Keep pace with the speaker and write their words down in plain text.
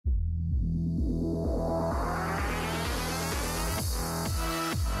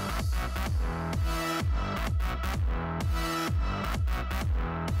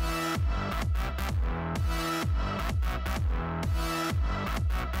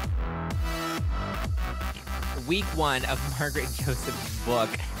week 1 of Margaret Joseph's book,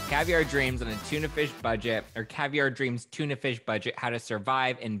 Caviar Dreams on a Tuna Fish Budget, or Caviar Dreams Tuna Fish Budget, How to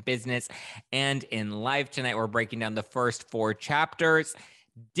Survive in Business and in Life. Tonight, we're breaking down the first 4 chapters.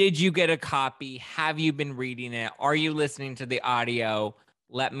 Did you get a copy? Have you been reading it? Are you listening to the audio?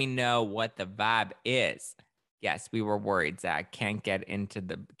 Let me know what the vibe is. Yes, we were worried, Zack. Can't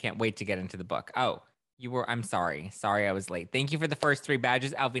wait to get into the book. Oh, I'm sorry. Sorry I was late. Thank you for the first 3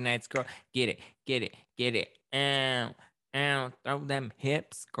 badges, Alfie Knights girl. Get it. Ow, throw them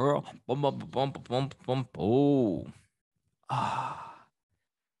hips, girl. Boom, boom, boom, boom, boom, boom. Ah.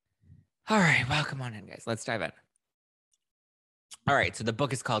 All right, welcome on in, guys. Let's dive in. All right, so the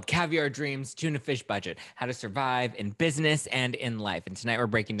book is called Caviar Dreams, Tuna Fish Budget, How to Survive in Business and in Life. And tonight we're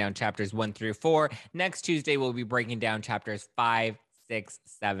breaking down chapters 1 through 4. Next Tuesday, we'll be breaking down chapters 5, 6,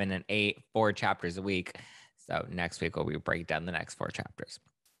 7, and 8, 4 chapters a week. So next week, we'll be breaking down the next 4 chapters.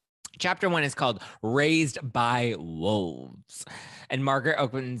 Chapter 1 is called Raised by Wolves. And Margaret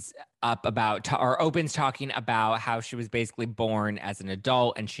opens talking about how she was basically born as an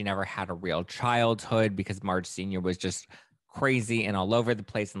adult and she never had a real childhood because Marge Sr. was just crazy and all over the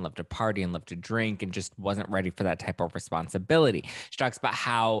place and loved to party and loved to drink and just wasn't ready for that type of responsibility. She talks about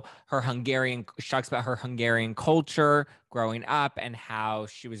her Hungarian culture growing up and how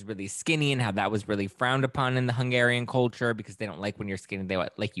she was really skinny and how that was really frowned upon in the Hungarian culture because they don't like when you're skinny. They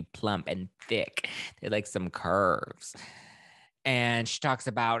like you plump and thick. They like some curves. And she talks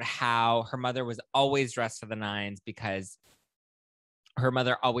about how her mother was always dressed to the nines because her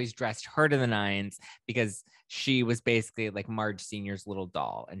mother always dressed her to the nines because she was basically like Marge Sr.'s little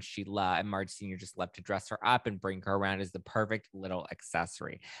doll. And Marge Sr. just loved to dress her up and bring her around as the perfect little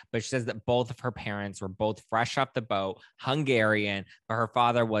accessory. But she says that both of her parents were both fresh off the boat, Hungarian, but her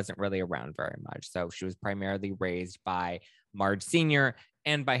father wasn't really around very much. So she was primarily raised by Marge Sr.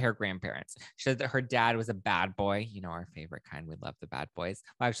 and by her grandparents. She said that her dad was a bad boy, our favorite kind. We love the bad boys.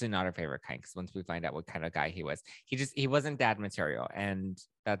 Well, actually not our favorite kind, because once we find out what kind of guy he was, he wasn't dad material. And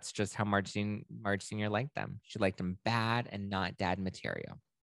that's just how Marge Sr. liked them. She liked him bad and not dad material.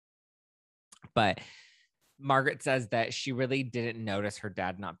 But Margaret says that she really didn't notice her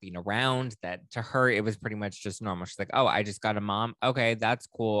dad not being around, that to her, it was pretty much just normal. She's like, oh, I just got a mom. Okay, that's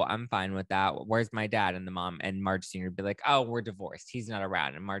cool. I'm fine with that. Where's my dad? And the mom and Marge Sr. would be like, oh, we're divorced. He's not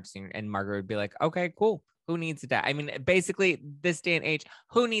around. And Marge Sr. and Margaret would be like, okay, cool. Who needs a dad? I mean, basically this day and age,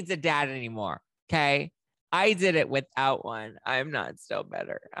 who needs a dad anymore? Okay. I did it without one. I'm not still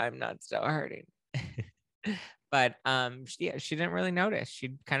better. I'm not still hurting. But she didn't really notice.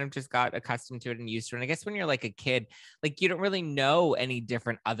 She kind of just got accustomed to it and used to it. And I guess when you're like a kid, like you don't really know any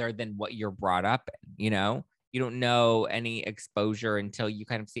different other than what you're brought up in, You don't know any exposure until you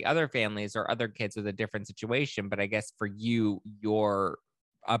kind of see other families or other kids with a different situation. But I guess for you, your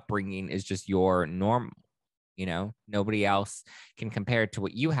upbringing is just your normal. Nobody else can compare it to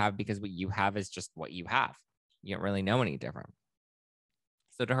what you have because what you have is just what you have. You don't really know any different.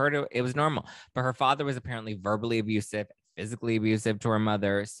 So to her, it was normal. But her father was apparently verbally abusive, physically abusive to her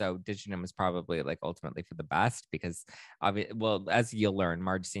mother. So ditching him was probably like ultimately for the best because, as you'll learn,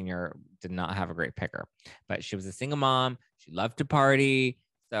 Marge Sr. did not have a great picker. But she was a single mom. She loved to party.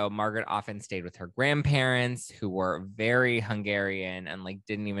 So Margaret often stayed with her grandparents who were very Hungarian and like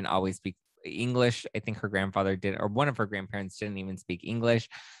didn't even always speak English. I think her grandfather did, or one of her grandparents didn't even speak English.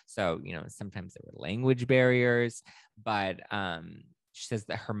 So, sometimes there were language barriers, but she says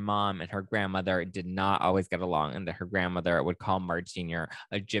that her mom and her grandmother did not always get along and that her grandmother would call Marge Sr.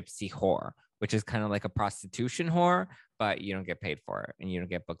 a gypsy whore, which is kind of like a prostitution whore, but you don't get paid for it and you don't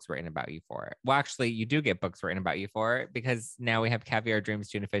get books written about you for it. Well, actually, you do get books written about you for it because now we have Caviar Dreams,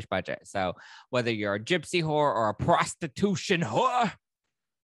 Tuna Fish Budget. So whether you're a gypsy whore or a prostitution whore,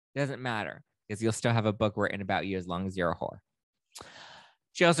 doesn't matter because you'll still have a book written about you as long as you're a whore.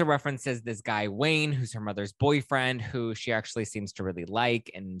 She also references this guy, Wayne, who's her mother's boyfriend, who she actually seems to really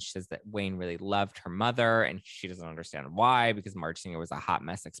like. And she says that Wayne really loved her mother and she doesn't understand why because Marge Sr. was a hot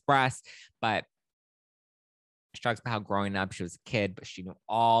mess express. But she talks about how growing up, she was a kid, but she knew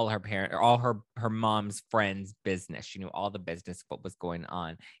all her mom's friends' business. She knew all the business, what was going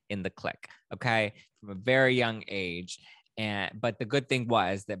on in the clique, okay, from a very young age. But the good thing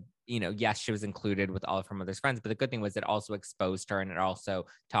was that, yes, she was included with all of her mother's friends, but the good thing was it also exposed her and it also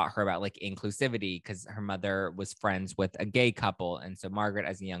taught her about like inclusivity because her mother was friends with a gay couple. And so Margaret,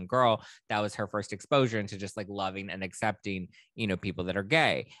 as a young girl, that was her first exposure into just like loving and accepting, people that are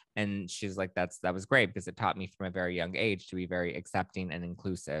gay. And she's like, that was great because it taught me from a very young age to be very accepting and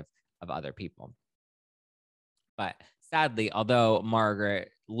inclusive of other people. But sadly, although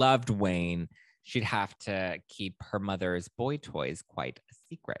Margaret loved Wayne, she'd have to keep her mother's boy toys quite a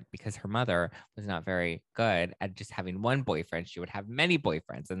secret because her mother was not very good at just having one boyfriend. She would have many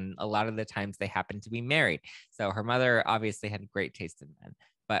boyfriends, and a lot of the times they happened to be married. So her mother obviously had great taste in men.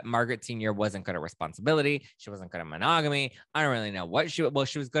 But Margaret Sr. wasn't good at responsibility. She wasn't good at monogamy. I don't really know what she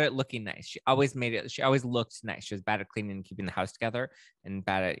was good at looking nice. She always looked nice. She was bad at cleaning and keeping the house together and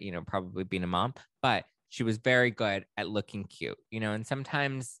bad at, probably being a mom. But she was very good at looking cute, and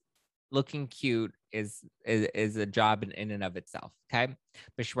sometimes looking cute is a job in and of itself. Okay.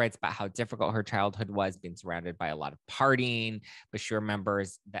 But she writes about how difficult her childhood was, being surrounded by a lot of partying. But she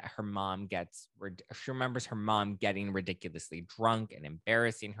remembers her mom getting ridiculously drunk and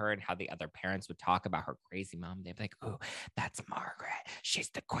embarrassing her, and how the other parents would talk about her crazy mom. They'd be like, "Oh, that's Margaret. She's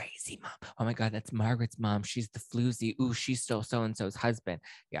the crazy mom. Oh my God, that's Margaret's mom. She's the floozy. Ooh, she's still so-and-so's husband."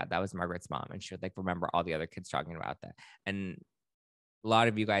 Yeah, that was Margaret's mom. And she would like remember all the other kids talking about that. And a lot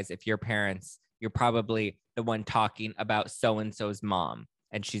of you guys, if you're parents, you're probably the one talking about so-and-so's mom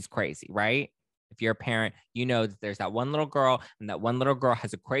and she's crazy, right? If you're a parent, you know that there's that one little girl, and that one little girl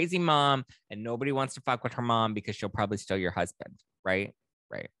has a crazy mom and nobody wants to fuck with her mom because she'll probably steal your husband, right?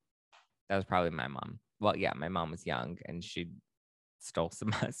 Right. That was probably my mom. Well, yeah, my mom was young and she stole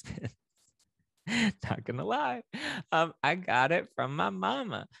some husbands. Not gonna lie. I got it from my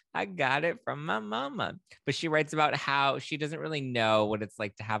mama. But she writes about how she doesn't really know what it's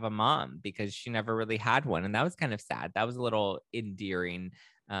like to have a mom because she never really had one. And that was kind of sad. That was a little endearing.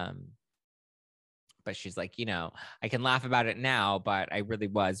 But she's like, I can laugh about it now, but I really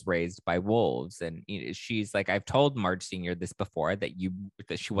was raised by wolves. And she's like, I've told Marge Sr. this before, that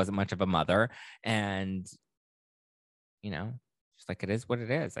she wasn't much of a mother. And, just like, it is what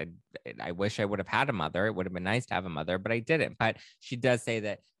it is. I wish I would have had a mother. It would have been nice to have a mother, but I didn't. But she does say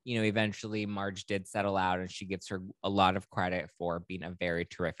that, eventually Marge did settle out, and she gives her a lot of credit for being a very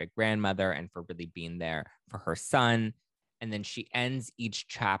terrific grandmother and for really being there for her son. And then she ends each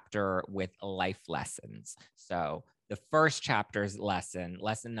chapter with life lessons. So the first chapter's lesson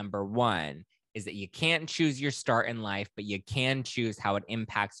number 1, is that you can't choose your start in life, but you can choose how it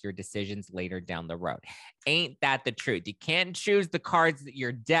impacts your decisions later down the road. Ain't that the truth? You can't choose the cards that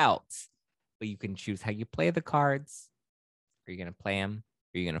you're dealt, but you can choose how you play the cards. Are you going to play them?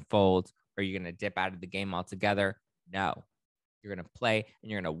 Are you going to fold? Are you going to dip out of the game altogether? No. You're going to play and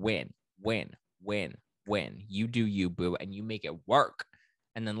you're going to win. You do you, boo, and you make it work.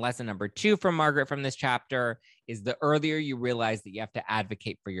 And then lesson number 2 from Margaret from this chapter is the earlier you realize that you have to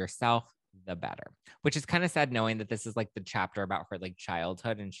advocate for yourself, the better. Which is kind of sad, knowing that this is like the chapter about her like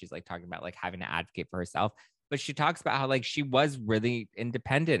childhood, and she's like talking about like having to advocate for herself. But she talks about how like she was really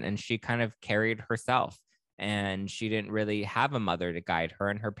independent and she kind of carried herself, and she didn't really have a mother to guide her,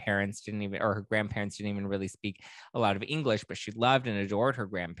 and her parents didn't even, or her grandparents didn't even really speak a lot of English, but she loved and adored her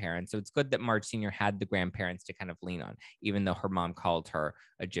grandparents. So it's good that Marge Sr. had the grandparents to kind of lean on, even though her mom called her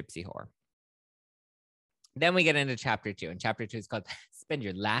a gypsy whore. Then we get into chapter 2, and chapter 2 is called Spend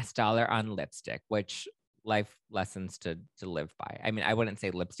Your Last Dollar on Lipstick, which life lessons to live by. I mean, I wouldn't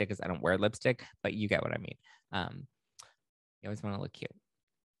say lipstick because I don't wear lipstick, but you get what I mean. You always want to look cute.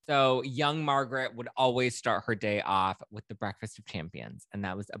 So young Margaret would always start her day off with the breakfast of champions, and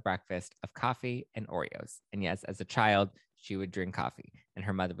that was a breakfast of coffee and Oreos. And yes, as a child, she would drink coffee, and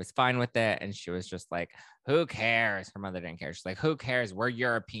her mother was fine with it. And she was just like, who cares? Her mother didn't care. She's like, who cares? We're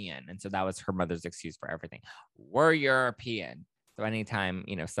European. And so that was her mother's excuse for everything. We're European. So anytime,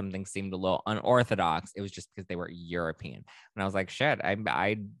 something seemed a little unorthodox, it was just because they were European. And I was like, shit,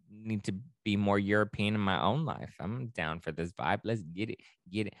 I need to be more European in my own life. I'm down for this vibe. Let's get it.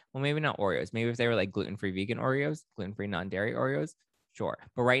 Well, maybe not Oreos. Maybe if they were like gluten-free vegan Oreos, gluten-free non-dairy Oreos, sure.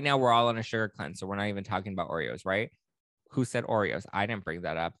 But right now we're all on a sugar cleanse, so we're not even talking about Oreos, right? Who said Oreos? I didn't bring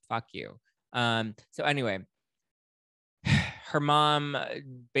that up. Fuck you. So anyway, her mom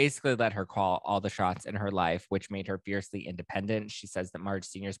basically let her call all the shots in her life, which made her fiercely independent. She says that Marge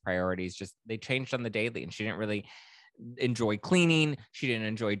Sr.'s priorities they changed on the daily, and she didn't really enjoy cleaning. She didn't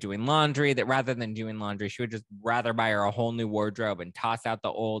enjoy doing laundry, that rather than doing laundry, she would just rather buy her a whole new wardrobe and toss out the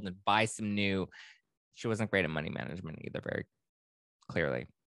old and buy some new. She wasn't great at money management either, very clearly.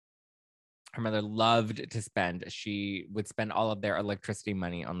 Her mother loved to spend. She would spend all of their electricity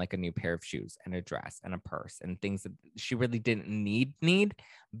money on like a new pair of shoes and a dress and a purse and things that she really didn't need,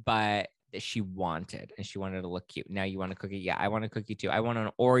 but that she wanted. And she wanted to look cute. Now you want a cookie? Yeah, I want a cookie too. I want an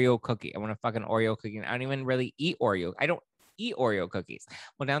Oreo cookie. I want a fucking Oreo cookie. And I don't even really eat Oreo. I don't eat Oreo cookies.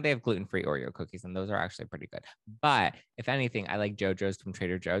 Well, now they have gluten-free Oreo cookies, and those are actually pretty good. But if anything, I like JoJo's from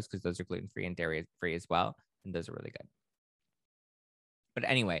Trader Joe's because those are gluten-free and dairy-free as well. And those are really good. But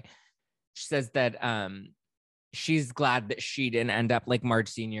anyway, she says that she's glad that she didn't end up like Marge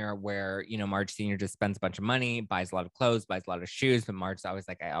Sr., where, Marge Sr. just spends a bunch of money, buys a lot of clothes, buys a lot of shoes. But Marge's always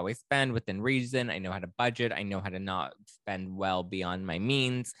like, I always spend within reason. I know how to budget. I know how to not spend well beyond my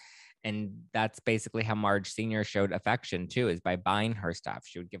means. And that's basically how Marge Sr. showed affection too, is by buying her stuff.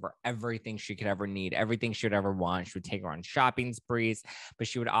 She would give her everything she could ever need, everything she would ever want. She would take her on shopping sprees, but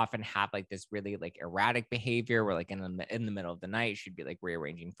she would often have like this really like erratic behavior where like in the middle of the night, she'd be like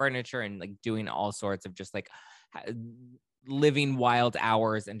rearranging furniture and like doing all sorts of just like living wild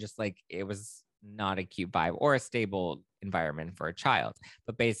hours, and just like it was not a cute vibe or a stable environment for a child.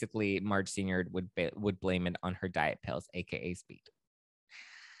 But basically, Marge Sr. would blame it on her diet pills, aka speed.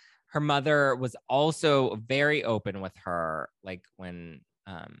 Her mother was also very open with her, like when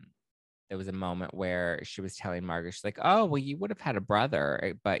there was a moment where she was telling Margaret, she's like, oh, well, you would have had a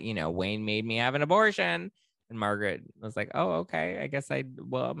brother, but Wayne made me have an abortion. And Margaret was like, oh, okay, I guess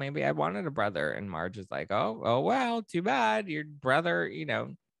well, maybe I wanted a brother. And Marge is like, oh, well, too bad. Your brother,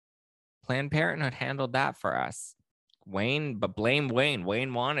 Planned Parenthood handled that for us. But blame Wayne.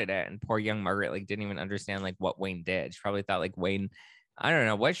 Wayne wanted it. And poor young Margaret, like, didn't even understand, like, what Wayne did. She probably thought, like, Wayne, I don't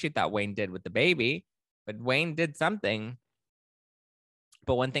know what she thought Wayne did with the baby, but Wayne did something.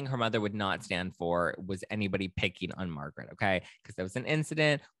 But one thing her mother would not stand for was anybody picking on Margaret, okay? Because there was an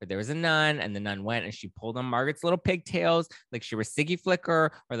incident where there was a nun, and the nun went and she pulled on Margaret's little pigtails, like she was Siggy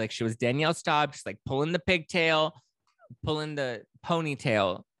Flicker, or like she was Danielle Staub, just like pulling the pigtail, pulling the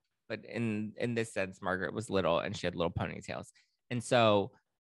ponytail. But in this sense, Margaret was little and she had little ponytails. And so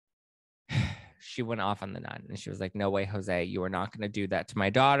she went off on the nun and she was like, no way, Jose, you are not going to do that to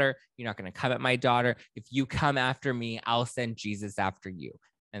my daughter. You're not going to come at my daughter. If you come after me, I'll send Jesus after you.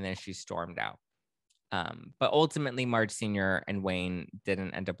 And then she stormed out. But ultimately, Marge Sr. and Wayne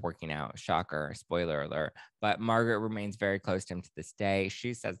didn't end up working out. Shocker, spoiler alert. But Margaret remains very close to him to this day.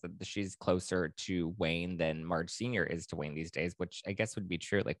 She says that she's closer to Wayne than Marge Sr. is to Wayne these days, which I guess would be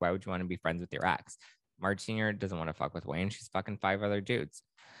true. Like, why would you want to be friends with your ex? Marge Sr. doesn't want to fuck with Wayne. She's fucking 5 other dudes.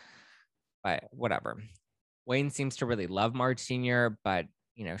 But whatever. Wayne seems to really love Marge Sr., but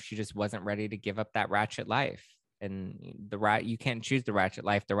she just wasn't ready to give up that ratchet life. And you can't choose the ratchet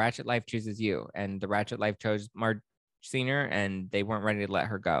life. The ratchet life chooses you. And the ratchet life chose Marge Sr., and they weren't ready to let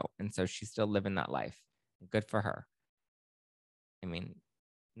her go. And so she's still living that life. Good for her. I mean,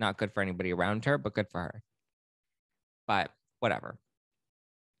 not good for anybody around her, but good for her. But whatever.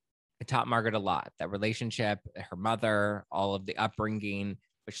 It taught Margaret a lot. That relationship, her mother, all of the upbringing.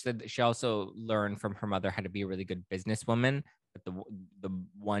 But she said that she also learned from her mother how to be a really good businesswoman. But the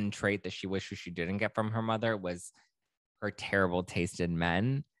one trait that she wishes she didn't get from her mother was her terrible taste in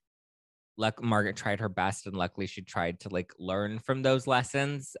men. Margaret tried her best, and luckily she tried to like learn from those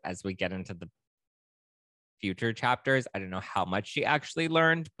lessons as we get into the future chapters. I don't know how much she actually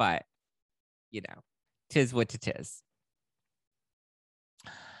learned, but tis what it is.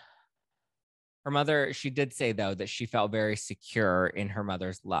 Her mother, she did say, though, that she felt very secure in her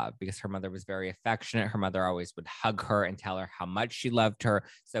mother's love because her mother was very affectionate. Her mother always would hug her and tell her how much she loved her.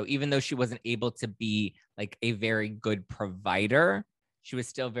 So even though she wasn't able to be like a very good provider, she was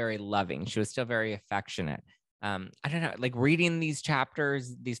still very loving. She was still very affectionate. I don't know, like reading these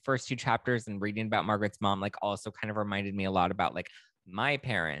chapters, these first 2 chapters, and reading about Margaret's mom, like also kind of reminded me a lot about like my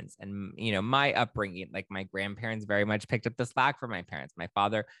parents and my upbringing. Like my grandparents very much picked up the slack for my parents. My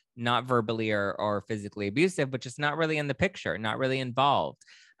father, not verbally or physically abusive, but just not really in the picture, not really involved.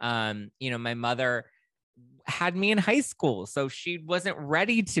 My mother had me in high school, so she wasn't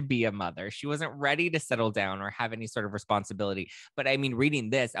ready to be a mother. She wasn't ready to settle down or have any sort of responsibility. But I mean,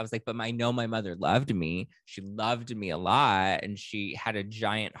 reading this, I was like, but I know my mother loved me. She loved me a lot, and she had a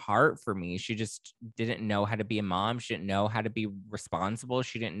giant heart for me. She just didn't know how to be a mom. She didn't know how to be responsible.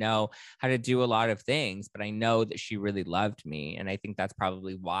 She didn't know how to do a lot of things, but I know that she really loved me. And I think that's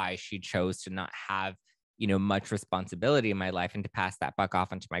probably why she chose to not have much responsibility in my life and to pass that buck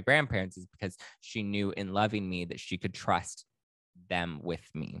off onto my grandparents, is because she knew in loving me that she could trust them with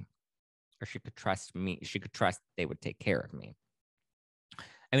me, or she could trust me. She could trust they would take care of me.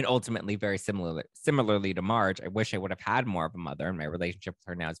 I mean, ultimately, very similarly to Marge, I wish I would have had more of a mother, and my relationship with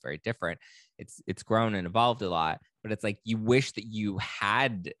her now is very different. It's grown and evolved a lot, but it's like you wish that you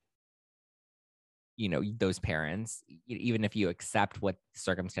had those parents, even if you accept what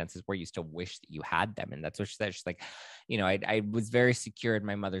circumstances were, you still wish that you had them. And that's what she said. She's like, I was very secure in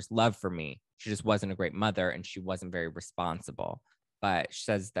my mother's love for me. She just wasn't a great mother, and she wasn't very responsible. But she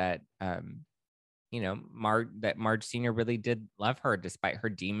says that, Marge Sr. really did love her despite her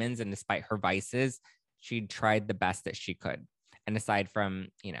demons and despite her vices. She tried the best that she could. And aside from,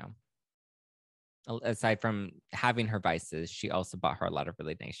 aside from having her vices, she also bought her a lot of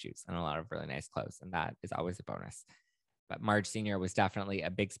really nice shoes and a lot of really nice clothes. And that is always a bonus. But Marge Sr. was definitely a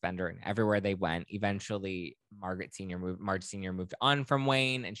big spender, and everywhere they went, eventually Marge Sr. moved on from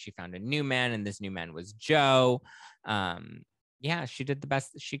Wayne, and she found a new man, and this new man was Joe. Yeah, she did the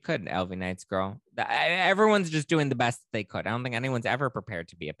best she could, LV Knight's girl. Everyone's just doing the best they could. I don't think anyone's ever prepared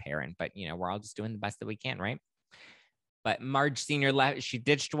to be a parent, but we're all just doing the best that we can, right? But Marge Sr. left, she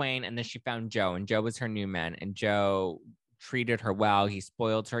ditched Wayne, and then she found Joe, and Joe was her new man, and Joe treated her well. He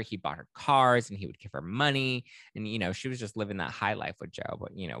spoiled her. He bought her cars, and he would give her money. And, she was just living that high life with Joe.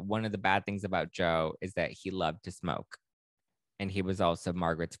 But, one of the bad things about Joe is that he loved to smoke. And he was also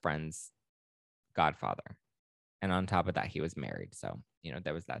Margaret's friend's godfather. And on top of that, he was married. So,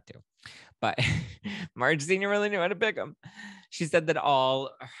 there was that too. But Marge Sr. really knew how to pick him. She said that all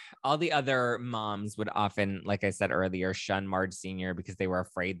the other moms would often, like I said earlier, shun Marge Sr. because they were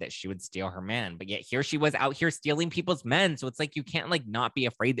afraid that she would steal her man. But yet here she was out here stealing people's men. So it's like you can't not be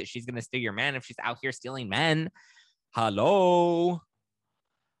afraid that she's going to steal your man if she's out here stealing men. Hello.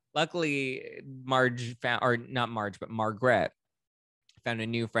 Luckily, Marge found, or not Marge, but Margaret found a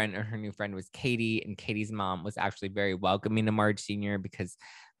new friend, and her new friend was Katie, and Katie's mom was actually very welcoming to Marge Sr. because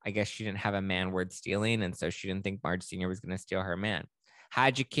I guess she didn't have a man worth stealing, and so she didn't think Marge Sr. was going to steal her man.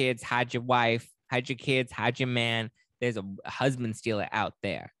 Had your kids, had your wife, had your kids, had your man. There's a husband stealer out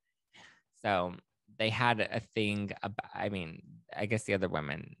there. So they had a thing about, I guess the other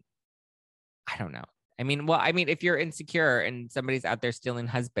women, I don't know. If you're insecure and somebody's out there stealing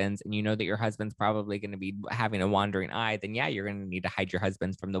husbands, and you know that your husband's probably going to be having a wandering eye, then yeah, you're going to need to hide your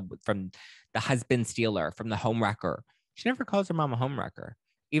husbands from the husband stealer, from the home wrecker. She never calls her mom a home wrecker,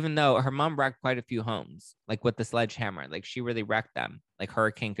 even though her mom wrecked quite a few homes, like with the sledgehammer. Like she really wrecked them, like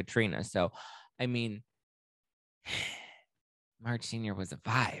Hurricane Katrina. So, Marge Sr. was a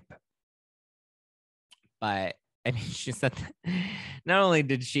vibe. But she said that not only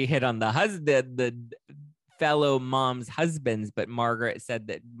did she hit on the fellow mom's husbands, but Margaret said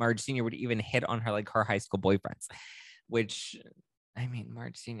that Marge Sr. would even hit on her high school boyfriends, which,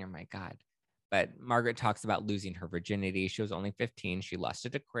 Marge Sr., my God. But Margaret talks about losing her virginity. She was only 15. She lost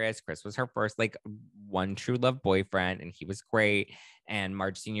it to Chris. Chris was her first one true love boyfriend, and he was great. And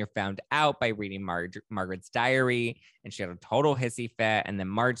Marge Sr. found out by reading Margaret's diary, and she had a total hissy fit. And then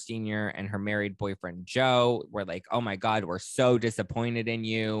Marge Sr. and her married boyfriend Joe were like, "Oh my God, we're so disappointed in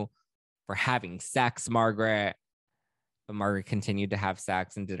you for having sex, Margaret." But Margaret continued to have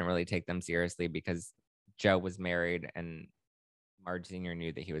sex and didn't really take them seriously because Joe was married and Marge Sr.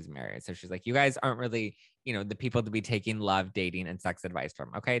 knew that he was married. So she's like, "You guys aren't really, the people to be taking love, dating, and sex advice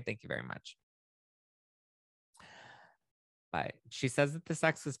from. Okay, thank you very much." But she says that the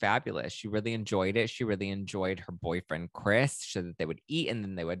sex was fabulous. She really enjoyed it. She really enjoyed her boyfriend, Chris, so that they would eat, and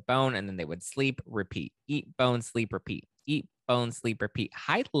then they would bone, and then they would sleep, repeat. Eat, bone, sleep, repeat. Eat, bone, sleep, repeat.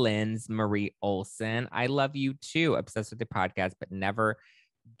 Hi, Linz Marie Olson. I love you too. Obsessed with the podcast, but never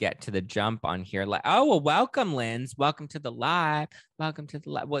get to the jump on here. Welcome, Linz. Welcome to the live. Welcome to the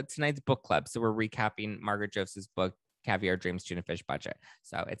live. Well, tonight's book club. So we're recapping Margaret Joseph's book, Caviar, Dreams, Tuna Fish, Budget.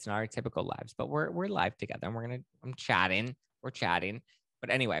 So it's not our typical lives, but we're live together, and I'm chatting. We're chatting.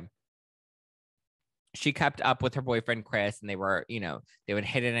 But anyway, she kept up with her boyfriend, Chris, and they were, they would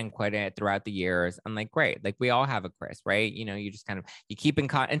hit it and quit it throughout the years. I'm like, great. We all have a Chris, right? You just you keep in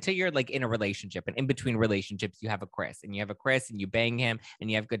contact until you're in a relationship, and in between relationships, you have a Chris, and you have a Chris, and you bang him, and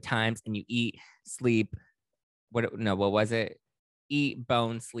you have good times, and you eat, sleep. What was it? Eat,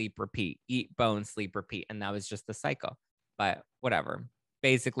 bone, sleep, repeat. Eat, bone, sleep, repeat. And that was just the cycle. But whatever.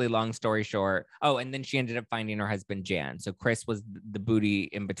 Basically, long story short. Oh, and then she ended up finding her husband, Jan. So Chris was the booty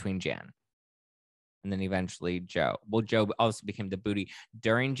in between Jan. And then eventually Joe. Well, Joe also became the booty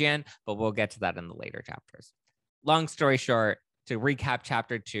during Jan, but we'll get to that in the later chapters. Long story short, to recap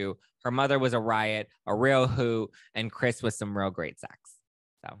chapter 2, her mother was a riot, a real hoot, and Chris was some real great sex.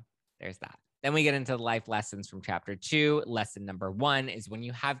 So there's that. Then we get into the life lessons from chapter 2. Lesson number 1 is when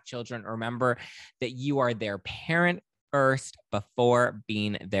you have children, remember that you are their parent first before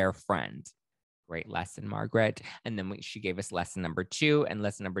being their friend. Great lesson, Margaret. And then she gave us lesson number 2. And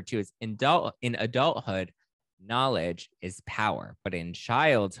lesson number 2 is in adulthood, knowledge is power. But in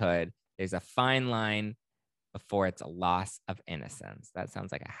childhood, there's a fine line before it's a loss of innocence. That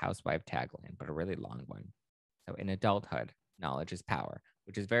sounds like a housewife tagline, but a really long one. So in adulthood, knowledge is power,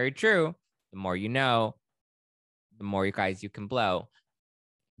 which is very true. The more you know, the more you guys you can blow.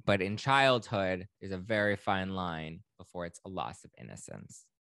 But in childhood, there's a very fine line before it's a loss of innocence.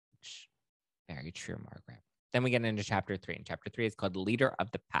 Which, very true, Margaret. Then we get into chapter 3. And chapter 3 is called Leader of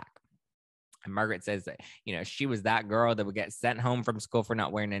the Pack. And Margaret says that, she was that girl that would get sent home from school for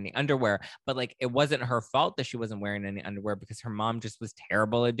not wearing any underwear. But like, it wasn't her fault that she wasn't wearing any underwear because her mom just was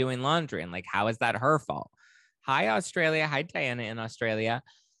terrible at doing laundry. And like, how is that her fault? Hi, Australia. Hi, Diana in Australia.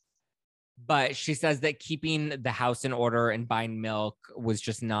 But she says that keeping the house in order and buying milk was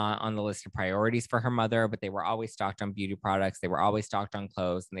just not on the list of priorities for her mother, but they were always stocked on beauty products. They were always stocked on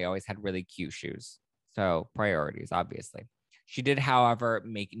clothes, and they always had really cute shoes. So priorities, obviously. She did, however,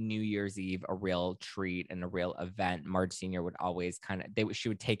 make New Year's Eve a real treat and a real event. Marge Sr. would always she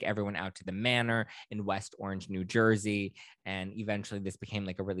would take everyone out to the manor in West Orange, New Jersey. And eventually this became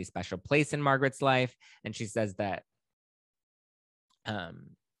like a really special place in Margaret's life. And she says that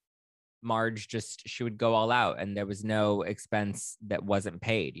Marge she would go all out and there was no expense that wasn't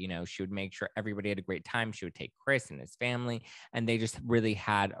paid. She would make sure everybody had a great time. She would take Chris and his family, and they just really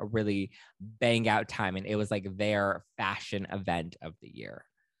had a really bang out time. And it was like their fashion event of the year.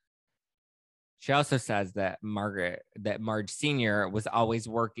 She also says that Marge Sr. was always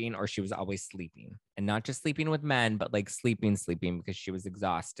working, or she was always sleeping, and not just sleeping with men, but like sleeping because she was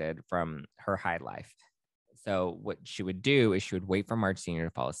exhausted from her high life. So what she would do is she would wait for Marge Sr.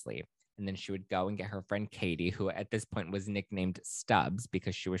 to fall asleep. And then she would go and get her friend Katie, who at this point was nicknamed Stubbs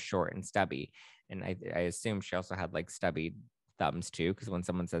because she was short and stubby. And I assume she also had like stubby thumbs too, because when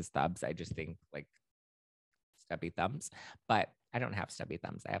someone says Stubbs, I just think like stubby thumbs. But I don't have stubby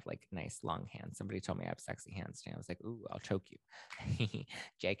thumbs. I have like nice long hands. Somebody told me I have sexy hands. And I was like, ooh, I'll choke you.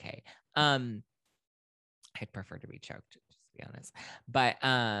 JK. I'd prefer to be choked, just to be honest. But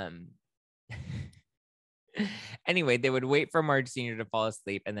anyway, they would wait for Marge Sr. to fall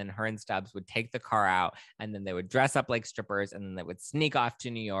asleep, and then her and Stubbs would take the car out, and then they would dress up like strippers, and then they would sneak off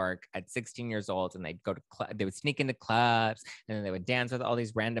to New York at 16 years old, and they'd go to they would sneak into clubs, and then they would dance with all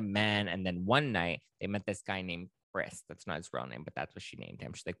these random men. And then one night they met this guy named Chris. That's not his real name, but that's what she named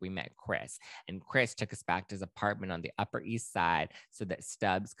him. She's like, we met Chris, and Chris took us back to his apartment on the Upper East Side so that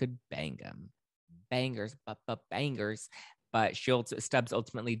Stubbs could bang him. Bangers, bangers. But Stubbs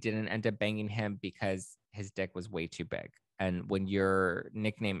ultimately didn't end up banging him because his dick was way too big. And when your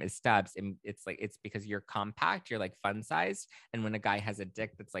nickname is Stubbs, it's because you're compact, you're like fun sized. And when a guy has a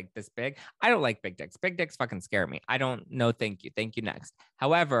dick that's like this big, I don't like big dicks. Big dicks fucking scare me. I don't know. Thank you. Thank you. Next.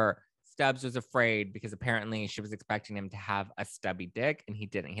 However, Stubbs was afraid because apparently she was expecting him to have a stubby dick, and he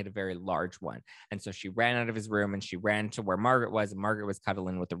didn't. He had a very large one. And so she ran out of his room and she ran to where Margaret was, and Margaret was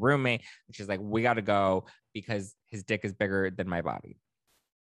cuddling with the roommate. And she's like, we got to go because his dick is bigger than my body.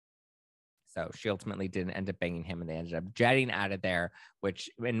 So she ultimately didn't end up banging him, and they ended up jetting out of there, which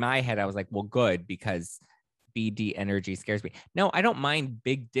in my head, I was like, well, good, because BD energy scares me. No, I don't mind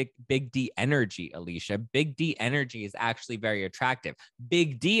big D energy, Alicia. Big D energy is actually very attractive.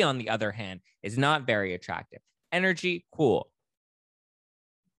 Big D, on the other hand, is not very attractive. Energy, cool.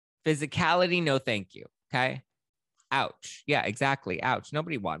 Physicality, no thank you. Okay. Ouch. Yeah, exactly. Ouch.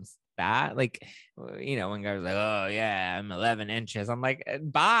 Nobody wants that. Like, when guys are like, oh yeah, I'm 11 inches. I'm like,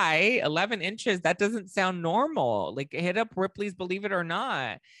 bye. 11 inches. That doesn't sound normal. Like, hit up Ripley's Believe It or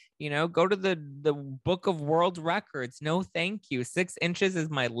Not. Go to the book of world records. No, thank you. 6 inches is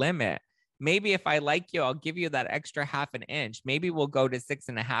my limit. Maybe if I like you, I'll give you that extra half an inch. Maybe we'll go to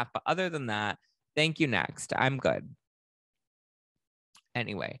 6.5. But other than that, thank you. Next. I'm good.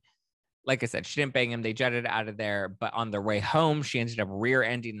 Anyway, like I said, she didn't bang him. They jetted out of there. But on their way home, she ended up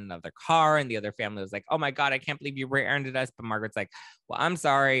rear-ending another car. And the other family was like, oh my God, I can't believe you rear-ended us. But Margaret's like, well, I'm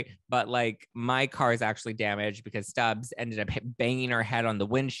sorry, but like my car is actually damaged because Stubbs ended up banging her head on the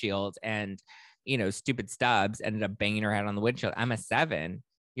windshield. And, stupid Stubbs ended up banging her head on the windshield. I'm a 7.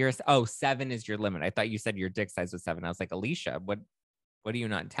 7 is your limit. I thought you said your dick size was 7. I was like, Alicia, what are you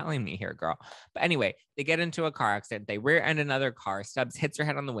not telling me here, girl? But anyway, they get into a car accident. They rear end another car. Stubbs hits her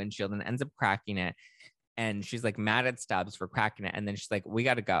head on the windshield and ends up cracking it. And she's like mad at Stubbs for cracking it. And then she's like, we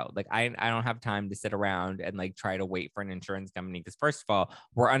got to go. Like, I don't have time to sit around and like try to wait for an insurance company. Because first of all,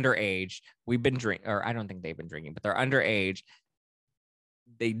 we're underage. We've been drinking, or I don't think they've been drinking, but they're underage.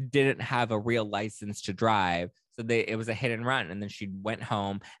 They didn't have a real license to drive. So it was a hit and run. And then she went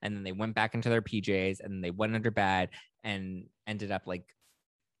home, and then they went back into their PJs, and then they went under bed and ended up like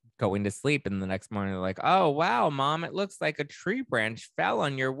going to sleep. And the next morning they're like, oh wow, Mom, it looks like a tree branch fell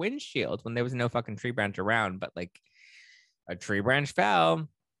on your windshield, when there was no fucking tree branch around, but like a tree branch fell.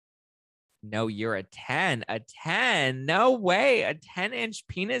 No, you're a 10. No way. A 10-inch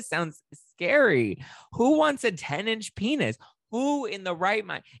penis sounds scary. Who wants a 10-inch penis? Who in the right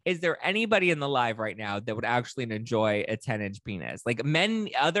mind? Is there anybody in the live right now that would actually enjoy a 10-inch penis? Like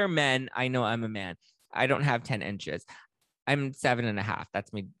other men, I know I'm a man. I don't have 10 inches. I'm 7.5.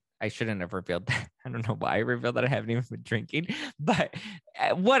 That's me. I shouldn't have revealed that. I don't know why I revealed that I haven't even been drinking, but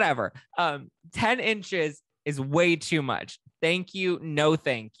whatever. 10 inches is way too much. Thank you. No,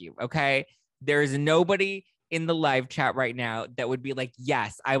 thank you. Okay. There's nobody in the live chat right now that would be like,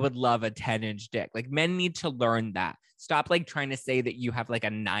 yes, I would love a 10-inch dick. Like, men need to learn that. Stop like trying to say that you have like a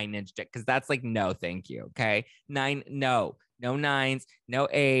 9-inch dick, because that's like, no, thank you. Okay. No 9s, no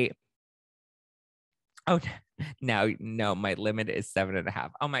 8. Oh, no, my limit is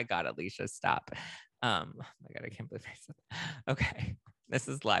 7.5. Oh my God, Alicia, stop. Oh my God, I can't believe I said that. Okay. This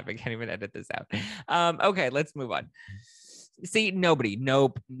is live. I can't even edit this out. Okay, let's move on. See, nobody.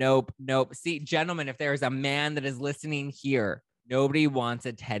 Nope. See, gentlemen, if there's a man that is listening here, nobody wants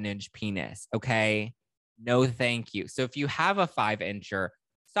a 10-inch penis. Okay. No, thank you. So if you have a 5-incher,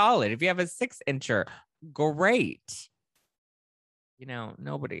 solid. If you have a 6-incher, great. You know,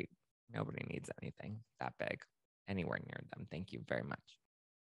 nobody needs anything that big anywhere near them. Thank you very much.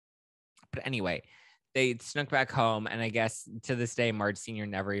 But anyway, they snuck back home, and I guess to this day, Marge Sr.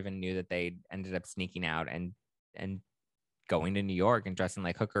 never even knew that they ended up sneaking out and going to New York and dressing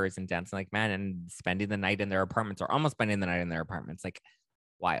like hookers and dancing like men and spending the night in their apartments, or almost spending the night in their apartments. Like,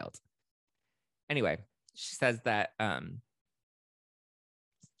 wild. Anyway, she says that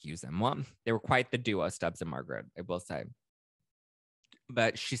excuse them. Well, they were quite the duo, Stubbs and Margaret, I will say.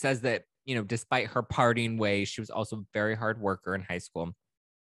 But she says that, you know, despite her partying ways, she was also a very hard worker in high school.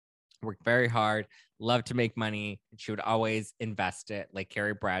 Worked very hard, loved to make money, and she would always invest it, like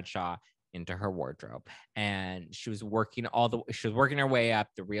Carrie Bradshaw, into her wardrobe. And she was working her way up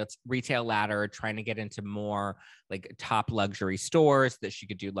the retail ladder, trying to get into more like top luxury stores that she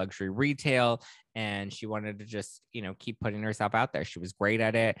could do luxury retail. And she wanted to just, you know, keep putting herself out there. She was great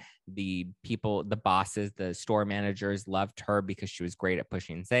at it. The people, the bosses, the store managers loved her because she was great at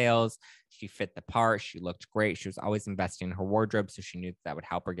pushing sales. She fit the part. She looked great. She was always investing in her wardrobe, so she knew that would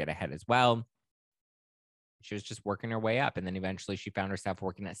help her get ahead as well. She was just working her way up. And then eventually she found herself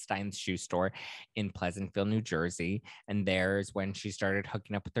working at Stein's shoe store in Pleasantville, New Jersey. And there's when she started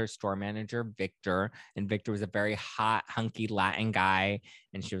hooking up with her store manager, Victor. And Victor was a very hot, hunky Latin guy.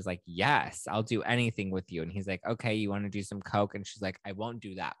 And she was like, yes, I'll do anything with you. And he's like, okay, you want to do some coke? And she's like, I won't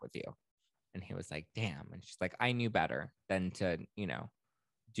do that with you. And he was like, damn. And she's like, I knew better than to, you know,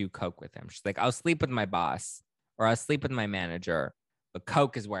 do coke with him. She's like, I'll sleep with my boss, or I'll sleep with my manager, but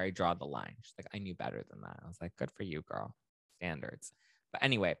coke is where I draw the line. She's like, I knew better than that. I was like, good for you, girl. Standards. But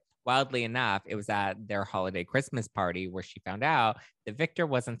anyway, wildly enough, it was at their holiday Christmas party where she found out that Victor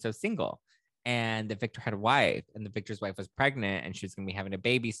wasn't so single, and that Victor had a wife, and the Victor's wife was pregnant, and she was going to be having a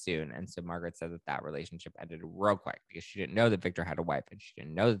baby soon. And so Margaret said that that relationship ended real quick because she didn't know that Victor had a wife, and she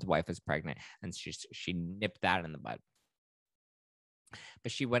didn't know that the wife was pregnant, and she nipped that in the bud.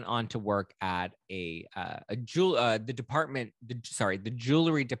 But she went on to work at the jewelry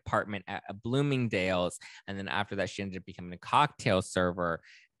department at a Bloomingdale's. And then after that, she ended up becoming a cocktail server,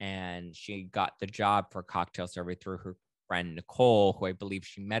 and she got the job for cocktail server through her friend Nicole, who I believe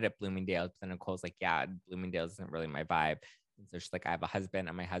she met at Bloomingdale's. But then Nicole's like, yeah, Bloomingdale's isn't really my vibe. And so she's like, I have a husband,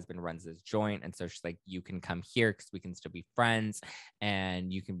 and my husband runs this joint. And so she's like, you can come here because we can still be friends,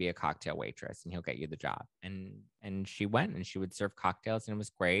 and you can be a cocktail waitress, and he'll get you the job. And she went, and she would serve cocktails, and it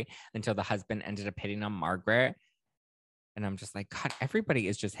was great until the husband ended up hitting on Margaret. And I'm just like, God, everybody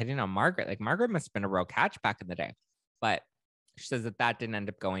is just hitting on Margaret. Like, Margaret must have been a real catch back in the day. But she says that that didn't end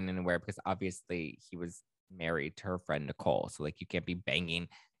up going anywhere because obviously he was married to her friend Nicole. So like, you can't be banging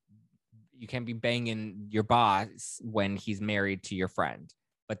your boss when he's married to your friend.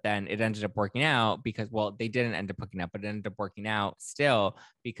 But then it ended up working out because, well, they didn't end up hooking up, but it ended up working out still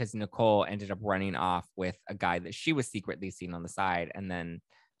because Nicole ended up running off with a guy that she was secretly seeing on the side. And then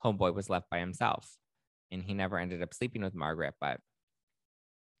homeboy was left by himself, and he never ended up sleeping with Margaret. But,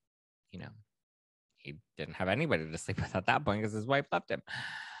 you know, he didn't have anybody to sleep with at that point because his wife left him.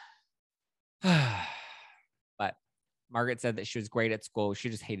 But Margaret said that she was great at school. She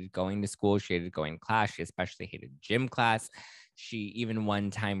just hated going to school. She hated going to class. She especially hated gym class. She even one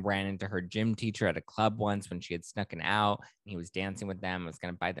time ran into her gym teacher at a club once when she had snuck out, and he was dancing with them, was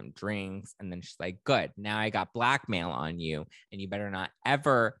going to buy them drinks. And then she's like, good, now I got blackmail on you, and you better not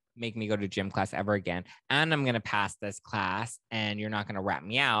ever make me go to gym class ever again. And I'm going to pass this class, and you're not going to rat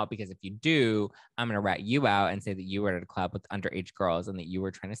me out, because if you do, I'm going to rat you out and say that you were at a club with underage girls and that you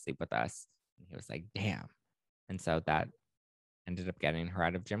were trying to sleep with us. And he was like, damn. And so that ended up getting her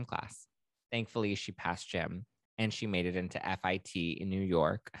out of gym class. Thankfully, she passed gym and she made it into FIT in New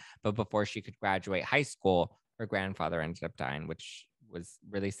York. But before she could graduate high school, her grandfather ended up dying, which was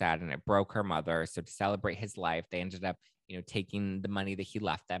really sad, and it broke her mother. So to celebrate his life, they ended up, taking the money that he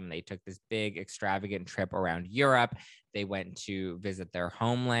left them. They took this big extravagant trip around Europe. They went to visit their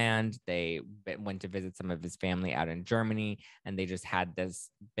homeland. They went to visit some of his family out in Germany, and they just had this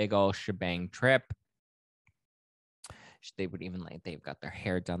big old shebang trip. They would even they've got their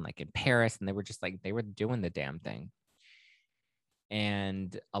hair done like in Paris, and they were just they were doing the damn thing.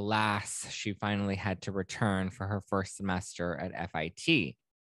 And alas, she finally had to return for her first semester at FIT.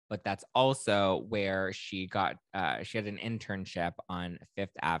 But that's also where she got, she had an internship on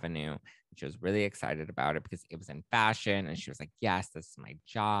Fifth Avenue. She was really excited about it because it was in fashion. And she was like, yes, this is my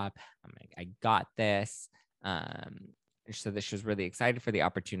job. I'm like, I got this. And she said that she was really excited for the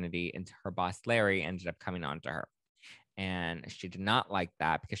opportunity. And her boss, Larry, ended up coming on to her. And she did not like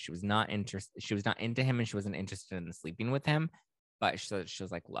that because she was not interested. She was not into him, and she wasn't interested in sleeping with him. But she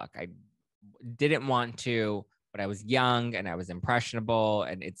was like, look, I didn't want to, but I was young and I was impressionable,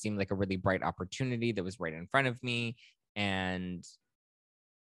 and it seemed like a really bright opportunity that was right in front of me. And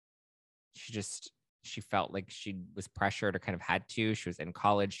she felt like she was pressured or kind of had to. She was in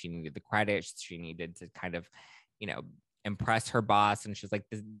college. She needed the credits. She needed to kind of, impress her boss. And she was like,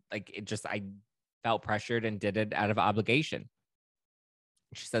 I felt pressured and did it out of obligation.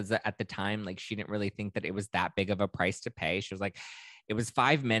 She says that at the time, she didn't really think that it was that big of a price to pay. She was like, it was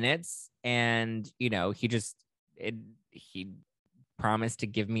 5 minutes, and he promised to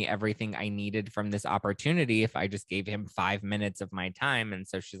give me everything I needed from this opportunity if I just gave him 5 minutes of my time. And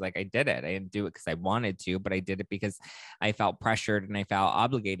so she's like, I did it. I didn't do it because I wanted to, but I did it because I felt pressured and I felt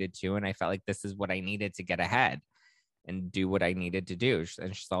obligated to, and I felt like this is what I needed to get ahead and do what I needed to do.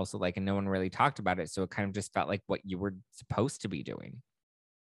 And she's also like, and no one really talked about it, so it kind of just felt like what you were supposed to be doing.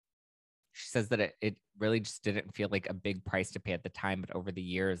 She says that it really just didn't feel like a big price to pay at the time, but over the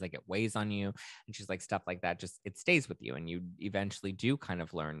years, it weighs on you. And she's like, stuff like that, just, it stays with you. And you eventually do kind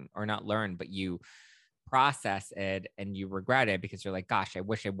of learn, or not learn, but you process it and you regret it because you're like, gosh, I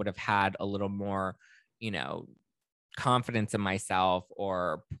wish I would have had a little more, confidence in myself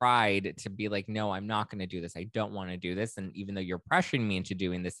or pride to be like, no, I'm not going to do this. I don't want to do this. And even though you're pressuring me into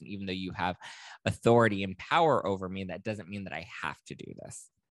doing this, and even though you have authority and power over me, that doesn't mean that I have to do this.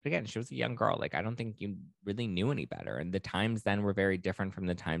 But again, she was a young girl. I don't think you really knew any better. And the times then were very different from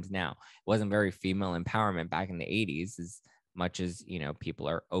the times now. It wasn't very female empowerment back in the 80s, as much as, people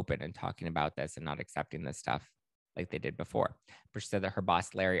are open and talking about this and not accepting this stuff like they did before. But she said that her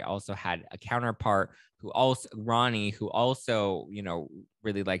boss, Larry, also had a counterpart Ronnie, who also,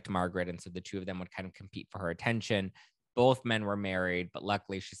 really liked Margaret. And so the two of them would kind of compete for her attention. Both men were married, but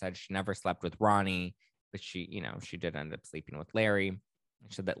luckily she said she never slept with Ronnie, but she did end up sleeping with Larry.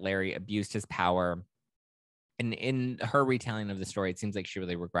 She said that Larry abused his power. And in her retelling of the story, it seems like she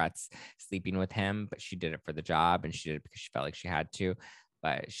really regrets sleeping with him, but she did it for the job, and she did it because she felt like she had to.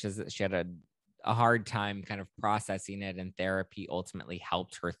 But she says that she had a hard time kind of processing it, and therapy ultimately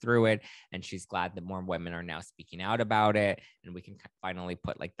helped her through it. And she's glad that more women are now speaking out about it, and we can finally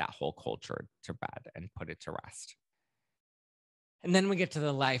put that whole culture to bed and put it to rest. And then we get to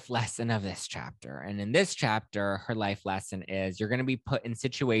the life lesson of this chapter. And in this chapter, her life lesson is you're going to be put in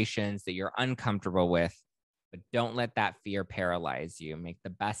situations that you're uncomfortable with, but don't let that fear paralyze you. Make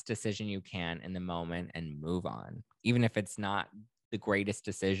the best decision you can in the moment and move on. Even if it's not the greatest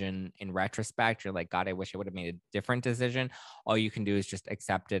decision in retrospect, you're like, God, I wish I would have made a different decision. All you can do is just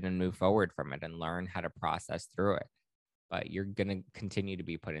accept it and move forward from it and learn how to process through it. But you're going to continue to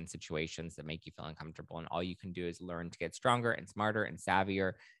be put in situations that make you feel uncomfortable. And all you can do is learn to get stronger and smarter and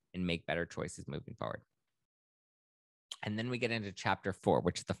savvier and make better choices moving forward. And then we get into chapter 4,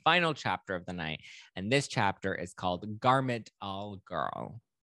 which is the final chapter of the night. And this chapter is called Garment All Girl.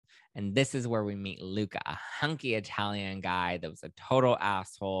 And this is where we meet Luca, a hunky Italian guy that was a total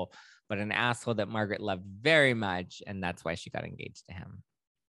asshole, but an asshole that Margaret loved very much. And that's why she got engaged to him.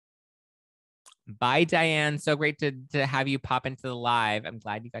 Bye, Diane. So great to have you pop into the live. I'm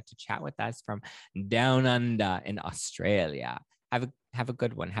glad you got to chat with us from down under in Australia. Have a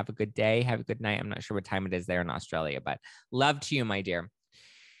good one. Have a good day. Have a good night. I'm not sure what time it is there in Australia, but love to you, my dear.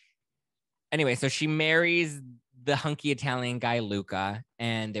 Anyway, so she marries the hunky Italian guy, Luca,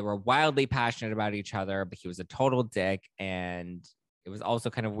 and they were wildly passionate about each other, but he was a total dick. And it was also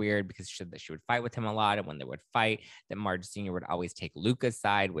kind of weird because she said that she would fight with him a lot. And when they would fight, that Marge Sr. would always take Luca's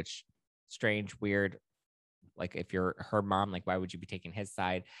side, which strange, weird. If you're her mom, why would you be taking his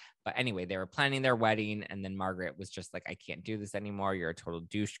side? But anyway, they were planning their wedding, and then Margaret was just like, I can't do this anymore. You're a total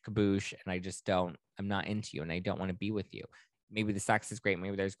douche caboose, and I'm not into you, and I don't want to be with you. Maybe the sex is great,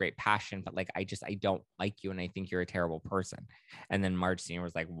 maybe there's great passion, but I don't like you, and I think you're a terrible person. And then Marge Sr.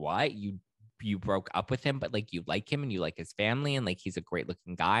 was like, what? You you broke up with him, but like you like him and you like his family and like he's a great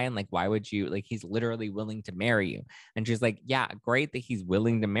looking guy. And like, why would you like, he's literally willing to marry you. And she's like, yeah, great that he's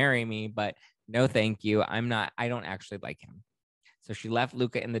willing to marry me, but no, thank you. I don't actually like him. So she left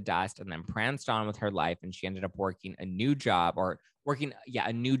Luca in the dust and then pranced on with her life. And she ended up working a new job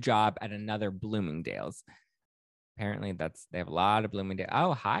a new job at another Bloomingdale's. Apparently they have a lot of Bloomingdale.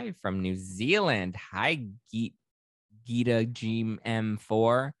 Oh, hi from New Zealand. Hi, Gita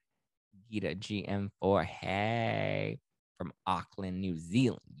GM4. Gita GM4. Hey, from Auckland, New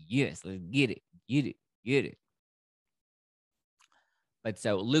Zealand. Yes, let's get it. Get it. Get it. But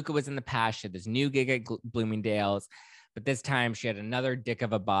so Luca was in the past. She had this new gig at Bloomingdale's. But this time she had another dick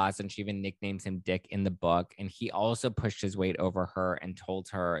of a boss, and she even nicknames him Dick in the book. And he also pushed his weight over her and told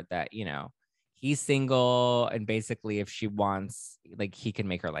her that, he's single. And basically, if she wants, like, he can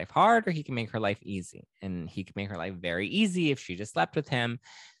make her life hard or he can make her life easy. And he can make her life very easy if she just slept with him,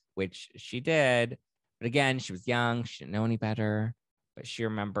 which she did. But again, she was young. She didn't know any better. But she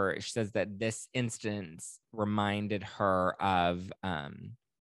says that this instance reminded her of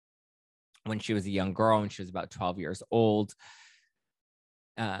when she was a young girl, when she was about 12 years old.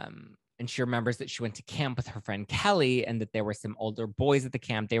 And she remembers that she went to camp with her friend Kelly and that there were some older boys at the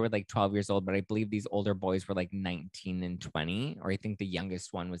camp. They were like 12 years old, but I believe these older boys were like 19 and 20, or I think the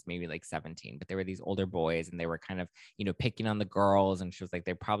youngest one was maybe like 17, but they were these older boys and they were kind of, picking on the girls. And she was like,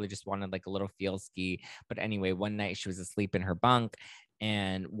 they probably just wanted like a little feel ski. But anyway, one night she was asleep in her bunk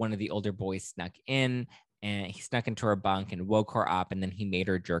and one of the older boys snuck in. And he snuck into her bunk and woke her up, and then he made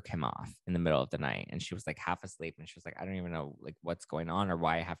her jerk him off in the middle of the night. And she was like half asleep, and she was like, I don't even know like what's going on or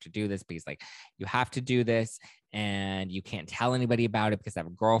why I have to do this. But he's like, you have to do this, and you can't tell anybody about it because I have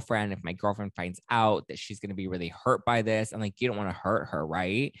a girlfriend. If my girlfriend finds out, that she's going to be really hurt by this. I'm like, you don't want to hurt her,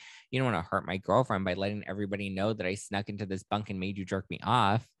 right? You don't want to hurt my girlfriend by letting everybody know that I snuck into this bunk and made you jerk me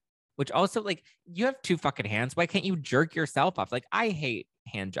off. Which also, like, you have two fucking hands. Why can't you jerk yourself off? Like, I hate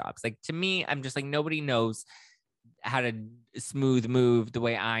hand jobs. Like, to me, I'm just like, nobody knows how to smooth move the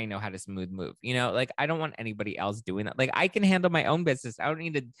way I know how to smooth move. Like, I don't want anybody else doing that. Like, I can handle my own business. I don't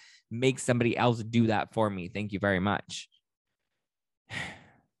need to make somebody else do that for me. Thank you very much.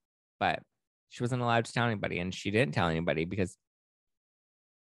 But she wasn't allowed to tell anybody, and she didn't tell anybody because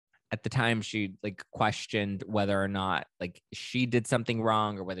at the time she like questioned whether or not like she did something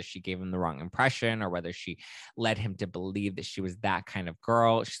wrong, or whether she gave him the wrong impression, or whether she led him to believe that she was that kind of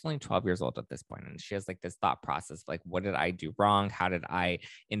girl. She's only 12 years old at this point, and she has like this thought process like, what did I do wrong? How did I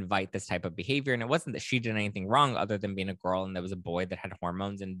invite this type of behavior? And it wasn't that she did anything wrong other than being a girl and there was a boy that had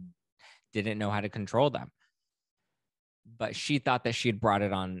hormones and didn't know how to control them. But she thought that she had brought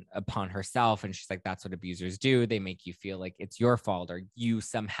it on upon herself. And she's like, that's what abusers do. They make you feel like it's your fault, or you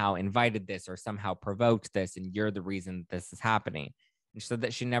somehow invited this or somehow provoked this, and you're the reason this is happening. And she said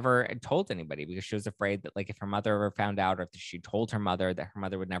that she never told anybody because she was afraid that like if her mother ever found out, or if she told her mother, that her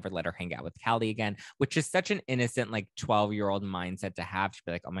mother would never let her hang out with Callie again, which is such an innocent like 12-year-old mindset to have. She'd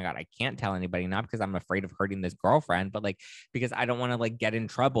be like, oh my God, I can't tell anybody, not because I'm afraid of hurting this girlfriend, but like because I don't want to like get in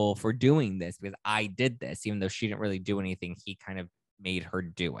trouble for doing this, because I did this, even though she didn't really do anything. He kind of made her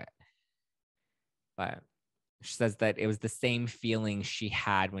do it. But she says that it was the same feeling she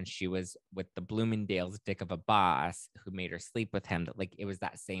had when she was with the Bloomingdale's dick of a boss who made her sleep with him, that like it was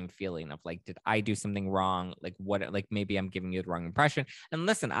that same feeling of like, did I do something wrong? Like what, like maybe I'm giving you the wrong impression. And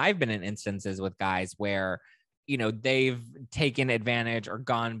listen, I've been in instances with guys where, they've taken advantage or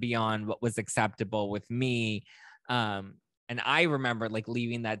gone beyond what was acceptable with me. And I remember like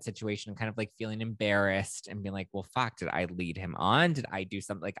leaving that situation, kind of like feeling embarrassed and being like, well, fuck, did I lead him on? Did I do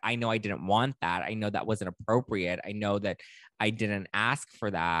something? Like, I know I didn't want that. I know that wasn't appropriate. I know that I didn't ask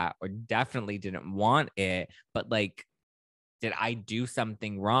for that, or definitely didn't want it. But like, did I do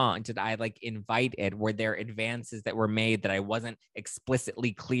something wrong? Did I like invite it? Were there advances that were made that I wasn't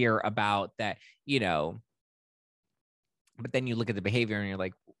explicitly clear about that, but then you look at the behavior and you're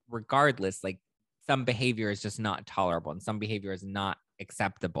like, regardless, like, some behavior is just not tolerable and some behavior is not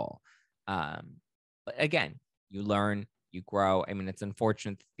acceptable. But again, you learn, you grow. I mean, it's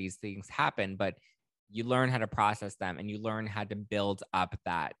unfortunate that these things happen, but you learn how to process them, and you learn how to build up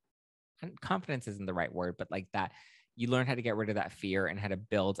that, confidence isn't the right word, but like that, you learn how to get rid of that fear and how to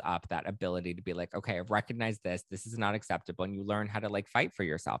build up that ability to be like, okay, I've recognized this is not acceptable. And you learn how to like fight for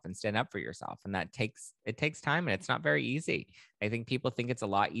yourself and stand up for yourself. And it takes time, and it's not very easy. I think people think it's a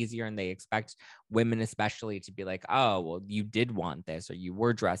lot easier, and they expect women especially to be like, oh, well, you did want this, or you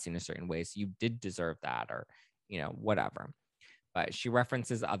were dressing a certain way, so you did deserve that, or, whatever. But she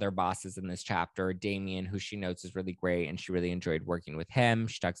references other bosses in this chapter. Damien, who she notes is really great, and she really enjoyed working with him.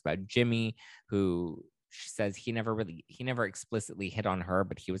 She talks about Jimmy, who she says he never explicitly hit on her,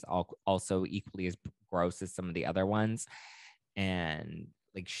 but he was also equally as gross as some of the other ones. And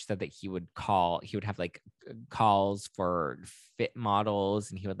like she said that he would have like calls for fit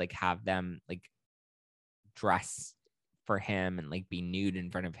models, and he would like have them like dress for him and like be nude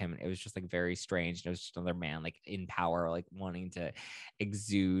in front of him. And it was just like very strange. And it was just another man like in power, like wanting to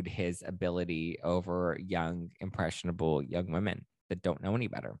exude his ability over young, impressionable young women that don't know any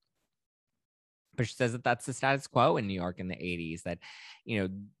better. But she says that that's the status quo in New York in the 80s, that,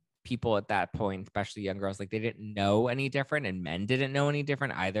 people at that point, especially young girls, like they didn't know any different, and men didn't know any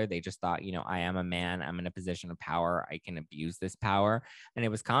different either. They just thought, I am a man, I'm in a position of power, I can abuse this power. And it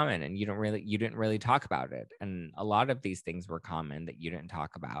was common, and you didn't really talk about it. And a lot of these things were common that you didn't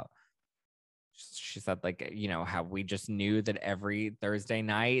talk about. She said, like, how we just knew that every Thursday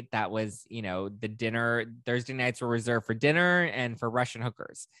night, that was, the dinner, Thursday nights were reserved for dinner and for Russian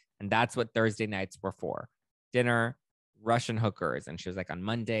hookers. And that's what Thursday nights were for: dinner, Russian hookers. And she was like, on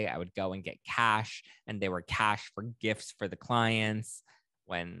Monday, I would go and get cash, and they were cash for gifts for the clients.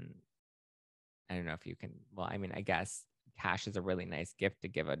 When, I don't know if you can, well, I mean, I guess cash is a really nice gift to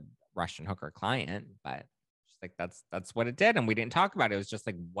give a Russian hooker client, but she's like, that's what it did. And we didn't talk about it. It was just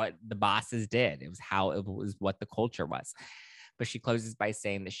like what the bosses did. It was what the culture was. But she closes by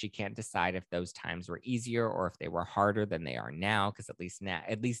saying that she can't decide if those times were easier or if they were harder than they are now. Because at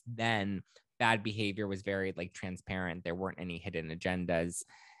least then, bad behavior was very like transparent. There weren't any hidden agendas.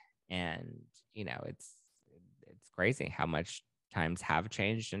 And, it's crazy how much times have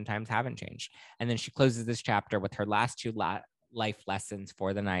changed and times haven't changed. And then she closes this chapter with her last two life lessons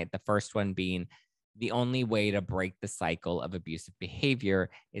for the night. The first one being, the only way to break the cycle of abusive behavior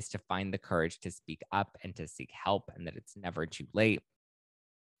is to find the courage to speak up and to seek help, and that it's never too late.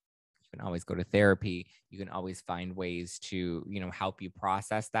 You can always go to therapy. You can always find ways to, help you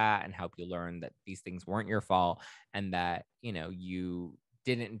process that and help you learn that these things weren't your fault, and that, you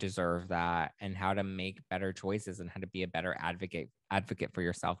didn't deserve that, and how to make better choices and how to be a better advocate for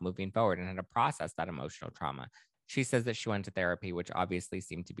yourself moving forward, and how to process that emotional trauma. She says that she went to therapy, which obviously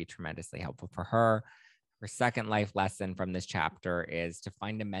seemed to be tremendously helpful for her. Her second life lesson from this chapter is to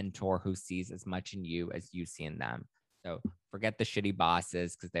find a mentor who sees as much in you as you see in them. So forget the shitty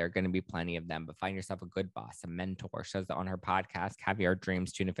bosses, because there are going to be plenty of them, but find yourself a good boss, a mentor. She says that on her podcast, Caviar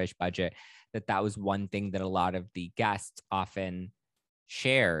Dreams, Tuna Fish Budget, that was one thing that a lot of the guests often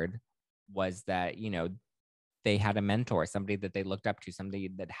shared, was that, they had a mentor, somebody that they looked up to, somebody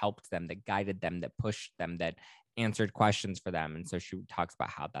that helped them, that guided them, that pushed them, that answered questions for them. And so she talks about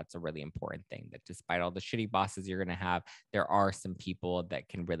how that's a really important thing, that despite all the shitty bosses you're going to have, there are some people that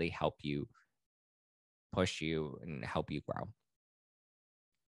can really help you, push you, and help you grow.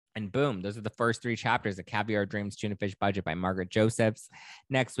 And boom, those are the first 3 chapters of Caviar Dreams, Tuna Fish Budget by Margaret Josephs.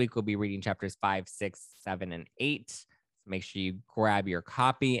 Next week, we'll be reading chapters 5, 6, 7, and 8. So make sure you grab your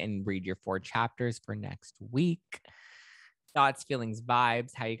copy and read your 4 chapters for next week. Thoughts, feelings,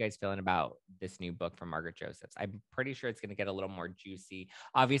 vibes. How are you guys feeling about this new book from Margaret Josephs? I'm pretty sure it's going to get a little more juicy.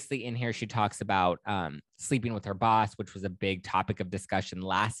 Obviously, in here, she talks about sleeping with her boss, which was a big topic of discussion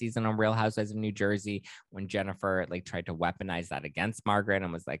last season on Real Housewives of New Jersey, when Jennifer like tried to weaponize that against Margaret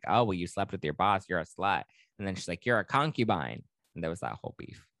and was like, oh, well, you slept with your boss, you're a slut. And then she's like, you're a concubine. And there was that whole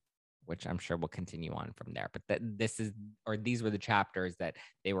beef, which I'm sure will continue on from there. But these were the chapters that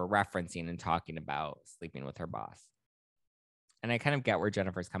they were referencing and talking about sleeping with her boss. And I kind of get where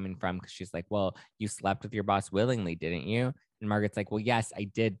Jennifer's coming from, because she's like, well, you slept with your boss willingly, didn't you? And Margaret's like, well, yes, I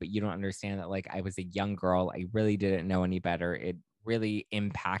did. But you don't understand that, like, I was a young girl. I really didn't know any better. It really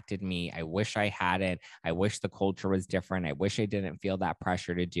impacted me. I wish I hadn't. I wish the culture was different. I wish I didn't feel that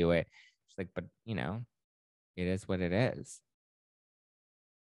pressure to do it. She's like, but, it is what it is.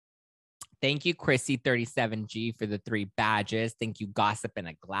 Thank you, Chrissy37G, for the 3 badges. Thank you, Gossip in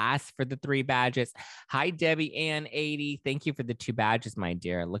a Glass, for the 3 badges. Hi, Debbie Ann 80. Thank you for the 2 badges, my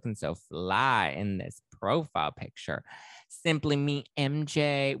dear. Looking so fly in this profile picture. Simply Me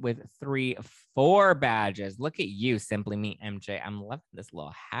MJ with 4 badges. Look at you, Simply Me MJ. I'm loving this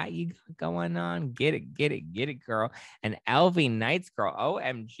little hat you got going on. Get it, girl. And LV Nights Girl.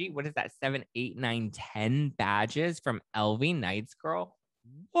 OMG. What is that? 7, 8, 9, 10 badges from LV Nights Girl.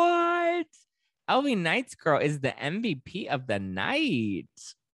 What? LV Nights Girl is the MVP of the night.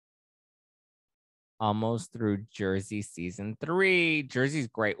 Almost through Jersey season 3. Jersey's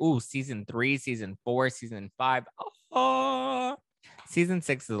great. Ooh, season 3, season 4, season 5. Oh, season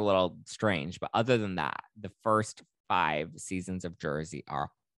 6 is a little strange, but other than that, the first 5 seasons of Jersey are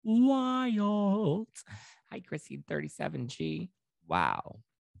wild. Hi, Chrissy 37G. Wow.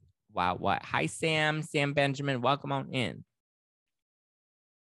 What? Hi, Sam Benjamin. Welcome on in.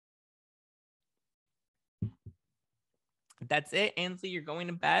 That's it, Ansley. You're going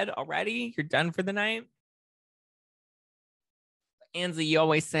to bed already? You're done for the night? Ansley, you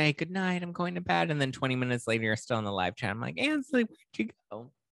always say, good night, I'm going to bed. And then 20 minutes later, you're still in the live chat. I'm like, Ansley, where'd you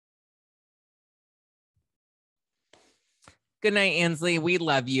go? Good night, Ansley. We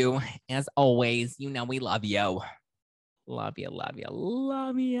love you. As always, you know we love you. Love you, love you,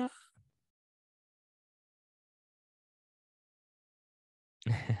 love you.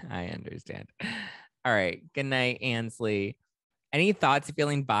 I understand. All right. Good night, Ansley. Any thoughts,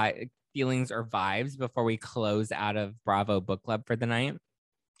 feelings, or vibes before we close out of Bravo Book Club for the night? If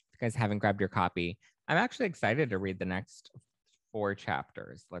you guys haven't grabbed your copy, I'm actually excited to read the next 4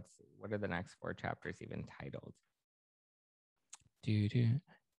 chapters. Let's see. What are the next 4 chapters even titled? You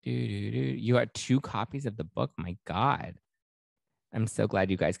got 2 copies of the book? My God. I'm so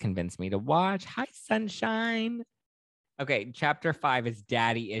glad you guys convinced me to watch. Hi, sunshine. Okay, chapter 5 is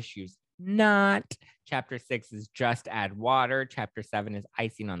daddy issues. Not. Chapter 6 is just add water. Chapter 7 is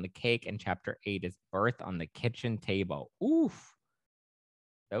icing on the cake. And chapter 8 is birth on the kitchen table. Oof.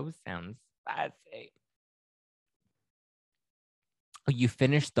 Those sounds spicy. Oh, you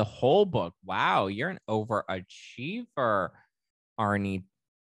finished the whole book. Wow, you're an overachiever, Arnie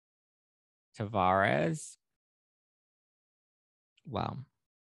Tavares. Well,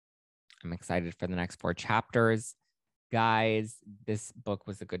 I'm excited for the next 4 chapters. Guys, this book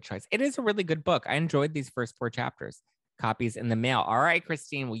was a good choice. It is a really good book. I enjoyed these first 4 chapters. Copies in the mail. All right,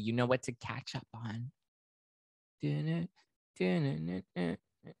 Christine, well, you know what to catch up on.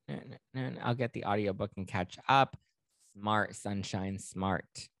 I'll get the audiobook and catch up. Smart, sunshine,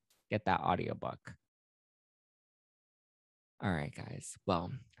 smart. Get that audiobook. All right, guys.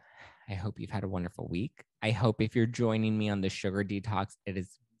 Well, I hope you've had a wonderful week. I hope if you're joining me on the sugar detox, it has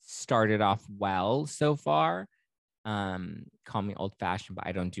started off well so far. Call me old fashioned, but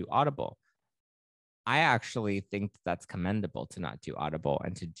I don't do Audible. I actually think that's commendable to not do Audible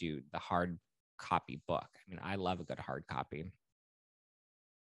and to do the hard copy book. I mean, I love a good hard copy.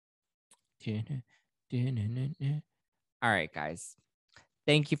 All right, guys.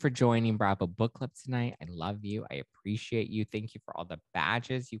 Thank you for joining Bravo Book Club tonight. I love you. I appreciate you. Thank you for all the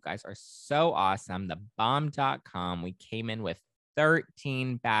badges. You guys are so awesome. Thebomb.com. We came in with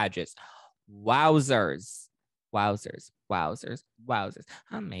 13 badges. Wowzers. Wowzers. Wowzers. Wowzers.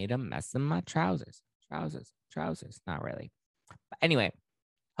 I made a mess of my trousers. Trousers. Not really. But anyway,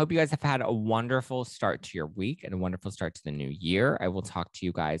 hope you guys have had a wonderful start to your week and a wonderful start to the new year. I will talk to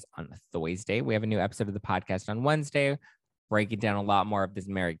you guys on Thursday. We have a new episode of the podcast on Wednesday, breaking down a lot more of this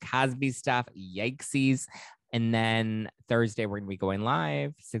Mary Cosby stuff. Yikesies. And then Thursday, we're going to be going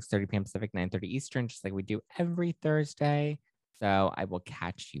live, 6:30 p.m. Pacific, 9:30 Eastern, just like we do every Thursday. So I will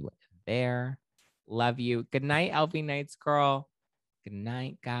catch you there. Love you. Good night, LV Nights girl. Good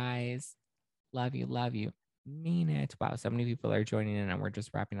night, guys. Love you. Love you. Mean it. Wow, so many people are joining in and we're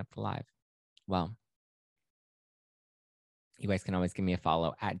just wrapping up the live. Well, you guys can always give me a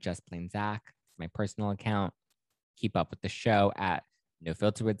follow at Just Plain Zack. It's my personal account. Keep up with the show at No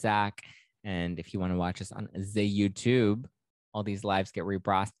Filter with Zack. And if you want to watch us on the YouTube, all these lives get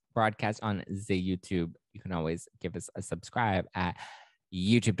rebroadcast on the YouTube. You can always give us a subscribe at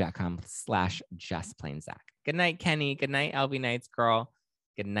youtube.com/justplainzack. Good night, Kenny. Good night, LV Nights girl.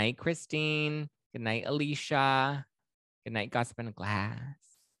 Good night, Christine. Good night, Alicia. Good night, Gossip in a Glass.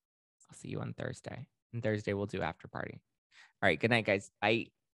 I'll see you on Thursday. And Thursday we'll do after party. All right. Good night, guys. Bye.